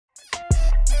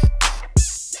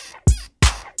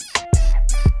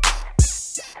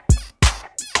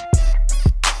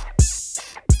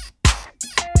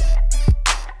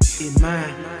In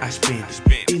mine, I spin.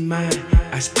 In mine,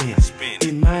 I spin.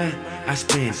 In mine, I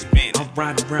spin. I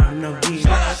ride around no here.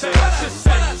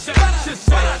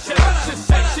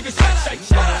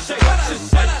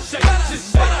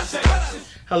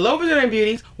 Hello Brazilian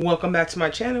beauties, welcome back to my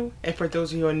channel, and for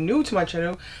those of you who are new to my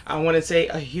channel, I want to say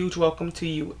a huge welcome to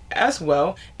you as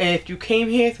well. And if you came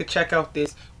here to check out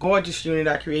this gorgeous unit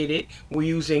I created, we're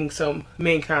using some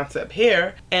main concept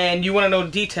here, and you want to know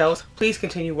the details, please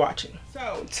continue watching.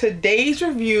 So today's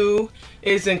review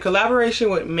is in collaboration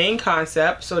with Main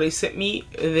Concept. So they sent me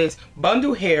this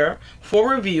bundle here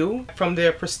for review from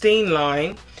their Pristine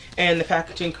line, and the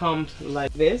packaging comes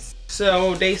like this.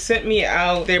 So they sent me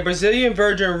out their Brazilian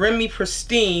Virgin Remy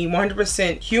Pristine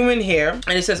 100% human hair,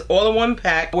 and it says all-in-one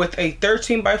pack with a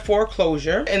 13x4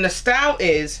 closure, and the style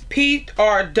is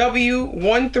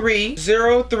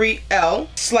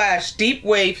PRW1303L / deep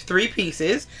wave 3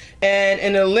 pieces, and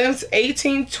in the lengths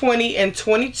 18, 20, and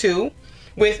 22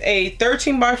 with a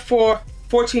 13x4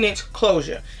 14-inch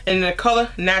closure, and in the color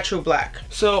natural black.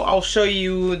 So I'll show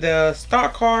you the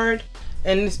stock card.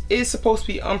 And this is supposed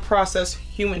to be unprocessed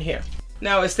human hair.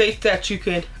 Now it states that you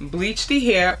can bleach the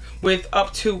hair with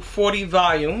up to 40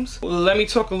 volumes. Let me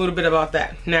talk a little bit about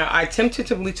that. Now I attempted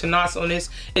to bleach the knots on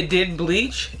this. It did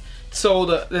bleach, so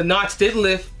the knots did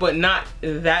lift, but not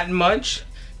that much.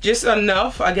 Just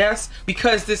enough, I guess,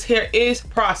 because this hair is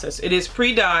processed. It is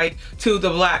pre-dyed to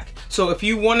the black. So if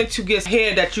you wanted to get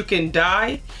hair that you can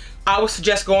dye, I would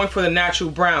suggest going for the natural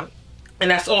brown. And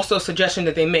that's also a suggestion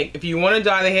that they make. If you want to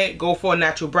dye the hair, go for a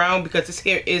natural brown, because this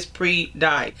hair is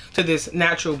pre-dyed to this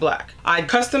natural black. I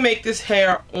custom make this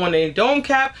hair on a dome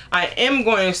cap. I am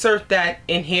going to insert that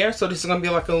in here. So this is going to be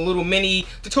like a little mini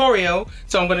tutorial.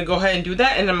 So I'm going to go ahead and do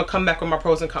that, and I'm going to come back with my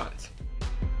pros and cons.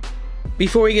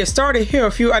 Before we get started, here are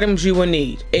a few items you will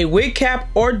need. A wig cap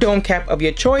or dome cap of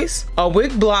your choice, a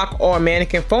wig block or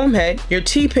mannequin foam head, your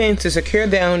T-pin to secure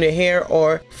down the hair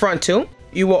or frontal.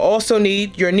 You will also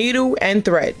need your needle and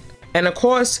thread, and of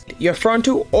course your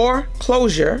frontal or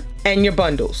closure, and your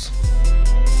bundles.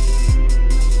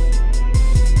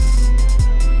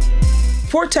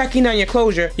 Before tacking down your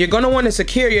closure, you're going to want to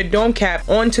secure your dome cap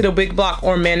onto the wig block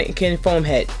or mannequin foam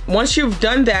head. Once you've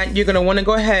done that, you're going to want to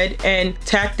go ahead and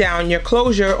tack down your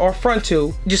closure or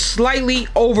frontal just slightly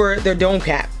over the dome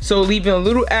cap, so leaving a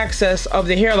little access of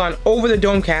the hairline over the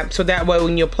dome cap, so that way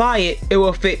when you apply it, it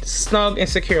will fit snug and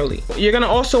securely. You're going to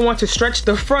also want to stretch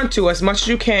the frontal as much as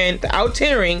you can without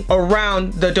tearing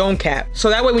around the dome cap, so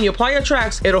that way when you apply your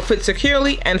tracks, it'll fit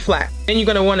securely and flat. Then you're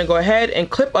going to want to go ahead and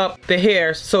clip up the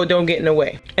hair so it don't get in the way.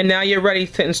 And now you're ready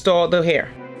to install the hair.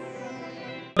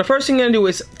 The first thing you're going to do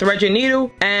is thread your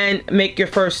needle and make your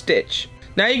first stitch.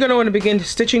 Now you're going to want to begin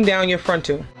stitching down your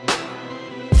frontal.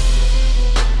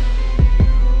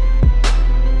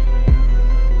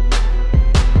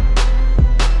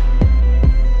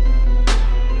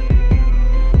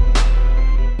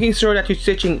 Making sure that you're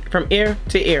stitching from ear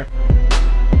to ear.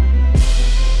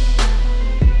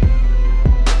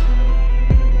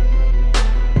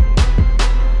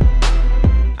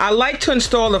 I like to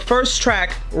install the first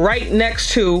track right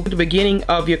next to the beginning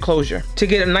of your closure to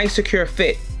get a nice secure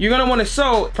fit. You're going to want to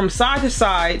sew from side to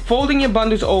side, folding your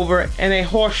bundles over in a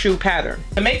horseshoe pattern.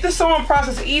 To make the sewing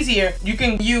process easier, you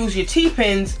can use your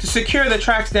T-pins to secure the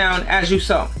tracks down as you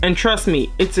sew. And trust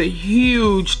me, it's a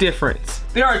huge difference.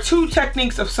 There are two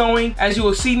techniques of sewing, as you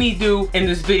will see me do in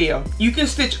this video. You can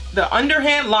stitch the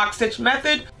underhand lock stitch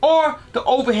method or the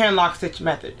overhand lock stitch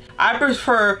method. I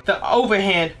prefer the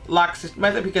overhand lock stitch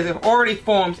method because it already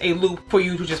forms a loop for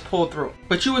you to just pull through.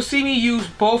 But you will see me use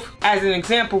both as an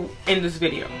example in this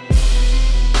video.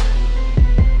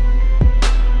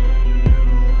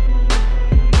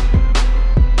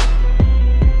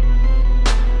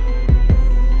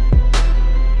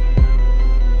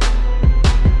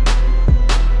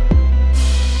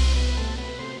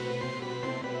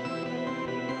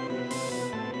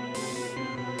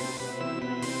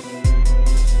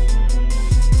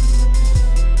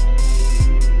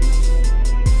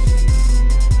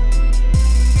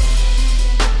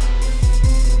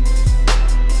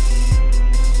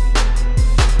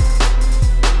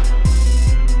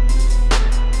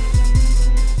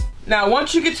 Now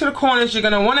once you get to the corners, you're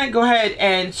going to want to go ahead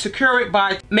and secure it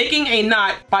by making a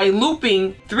knot by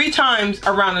looping 3 times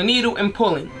around the needle and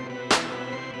pulling.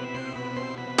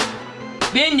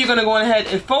 Then you're going to go ahead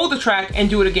and fold the track and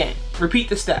do it again. Repeat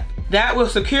the step. That will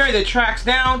secure the tracks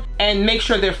down and make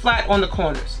sure they're flat on the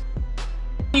corners.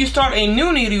 You start a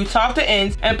new needle, you top the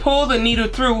ends and pull the needle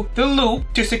through the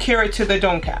loop to secure it to the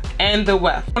dome cap and the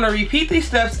weft. I'm going to repeat these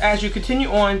steps as you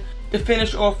continue on to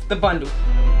finish off the bundle.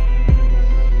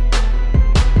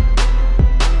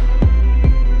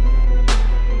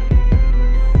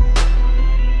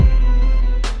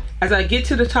 As I get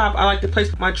to the top, I like to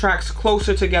place my tracks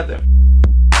closer together.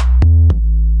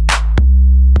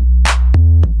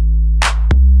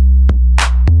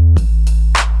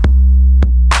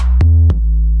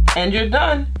 And you're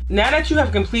done. Now that you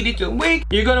have completed your wig,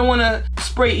 you're gonna wanna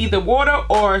spray either water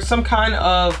or some kind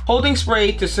of holding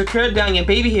spray to secure down your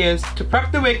baby hairs to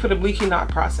prep the wig for the bleaching knot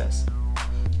process.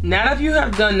 Now that you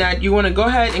have done that, you wanna go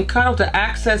ahead and cut out the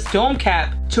excess dome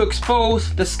cap to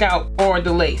expose the scalp or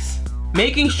the lace.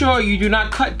 Making sure you do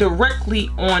not cut directly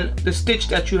on the stitch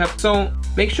that you have sewn.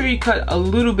 Make sure you cut a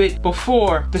little bit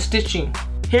before the stitching.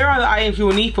 Here are the items you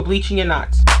will need for bleaching your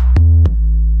knots.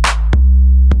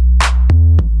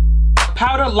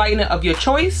 Powder lightener of your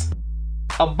choice,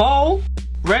 a bowl,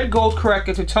 red gold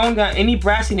corrector to tone down any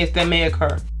brassiness that may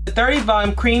occur, a 30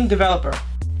 volume cream developer,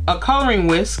 a coloring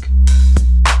whisk,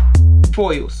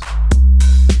 foils,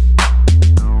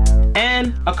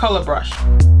 and a color brush.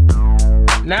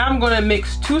 Now I'm going to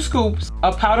mix 2 scoops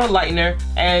of powder lightener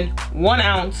and 1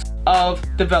 ounce of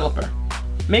developer.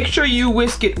 Make sure you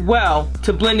whisk it well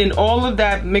to blend in all of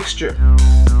that mixture.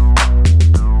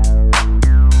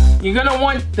 You're gonna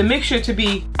want the mixture to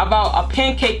be about a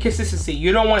pancake consistency.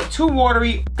 You don't want it too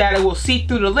watery that it will seep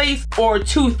through the lace, or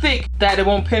too thick that it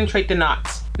won't penetrate the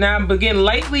knots. Now begin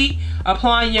lightly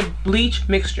applying your bleach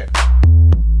mixture.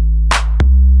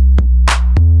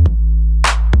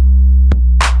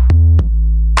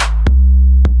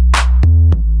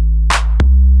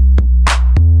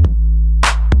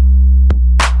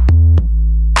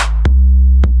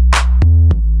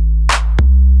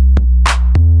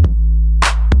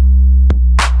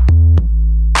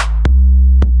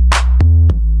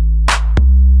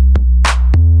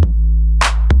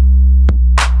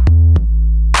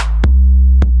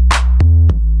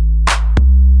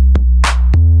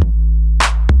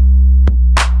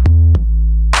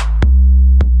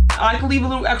 I like to leave a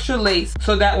little extra lace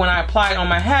so that when I apply it on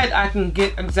my head, I can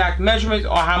get exact measurements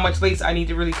or how much lace I need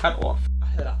to really cut off.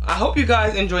 I hope you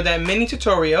guys enjoyed that mini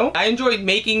tutorial. I enjoyed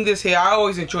making this hair. I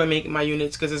always enjoy making my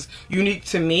units because it's unique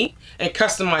to me and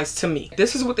customized to me.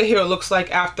 This is what the hair looks like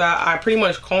after I pretty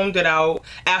much combed it out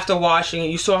after washing it.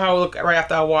 You saw how it looked right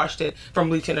after I washed it from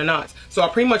bleaching the knots. So I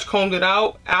pretty much combed it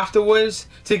out afterwards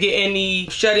to get any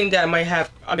shedding that I might have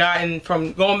gotten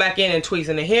from going back in and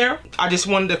tweezing the hair. I just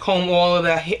wanted to comb all of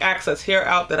the excess hair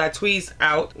out that I tweezed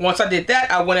out. Once I did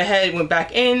that, I went ahead, went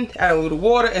back in, added a little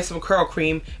water and some curl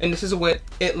cream, and this is what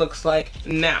it looks like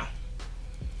now.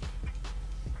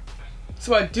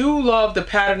 So I do love the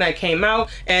pattern that came out,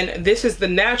 and this is the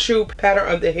natural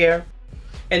pattern of the hair,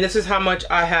 and this is how much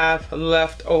I have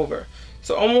left over.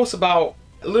 So almost about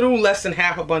a little less than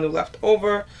half a bundle left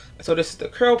over. So this is the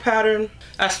curl pattern.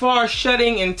 As far as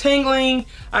shedding and tangling,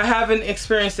 I haven't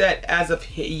experienced that as of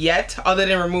yet, other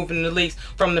than removing the lace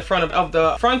from the front of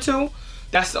the frontal.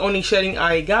 That's the only shedding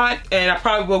I got, and I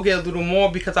probably will get a little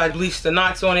more because I bleached the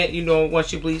knots on it. You know,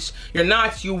 once you bleach your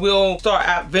knots, you will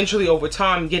start eventually over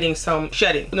time getting some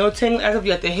shedding. No tangling as of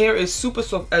yet. The hair is super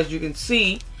soft, as you can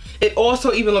see. It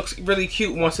also even looks really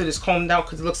cute once it is combed out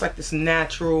because it looks like this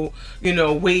natural, you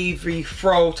know, wavy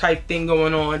fro type thing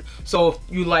going on. So if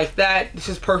you like that, this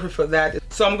is perfect for that.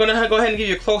 So I'm gonna go ahead and give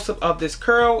you a close-up of this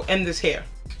curl and this hair.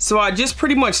 So I just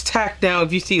pretty much tacked down,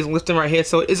 if you see it's lifting right here,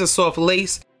 so it is a soft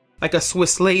lace, like a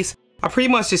Swiss lace. I pretty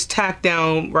much just tacked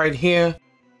down right here,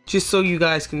 just so you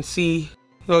guys can see.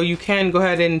 So you can go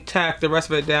ahead and tack the rest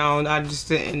of it down. I just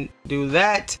didn't do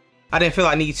that. I didn't feel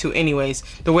I need to anyways.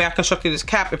 The way I constructed this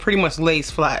cap, it pretty much lays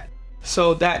flat.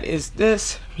 So that is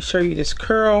this. Let me show you this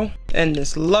curl and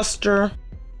this luster.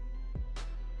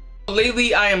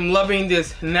 Lately, I am loving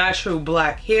this natural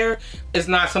black hair. It's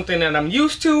not something that I'm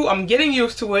used to. I'm getting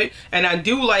used to it, and I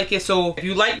do like it. So if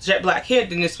you like jet black hair,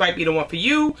 then this might be the one for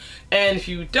you. And if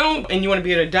you don't, and you want to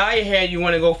be able to dye your hair, you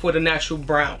want to go for the natural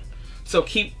brown. So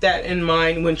keep that in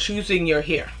mind when choosing your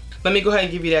hair. Let me go ahead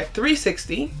and give you that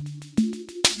 360.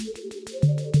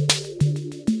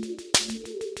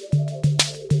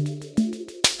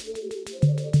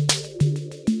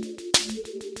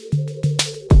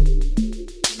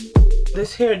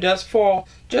 This hair does fall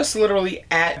just literally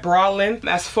at bra length.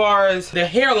 As far as the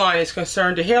hairline is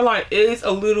concerned, the hairline is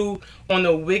a little on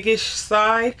the wiggish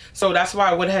side, so that's why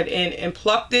I went ahead and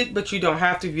plucked it, but you don't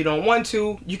have to if you don't want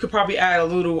to. You could probably add a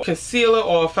little concealer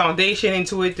or foundation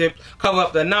into it to cover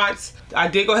up the knots. I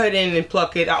did go ahead and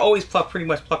pluck it. I always pretty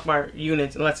much pluck my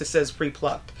units unless it says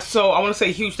pre-plucked. So I want to say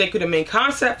a huge thank you to Main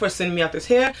Concept for sending me out this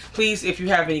hair. Please, if you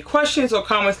have any questions or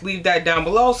comments, leave that down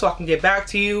below so I can get back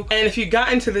to you. And if you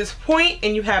got into this point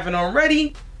and you haven't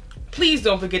already, please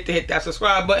don't forget to hit that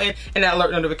subscribe button and that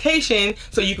alert notification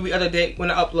so you can be up to date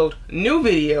when I upload new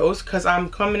videos, because I'm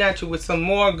coming at you with some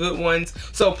more good ones.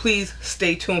 So please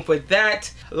stay tuned for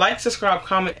that. Like, subscribe,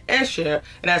 comment, and share.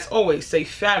 And as always, stay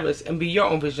fabulous and be your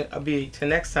own vision of beauty. Till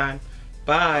next time,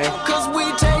 bye.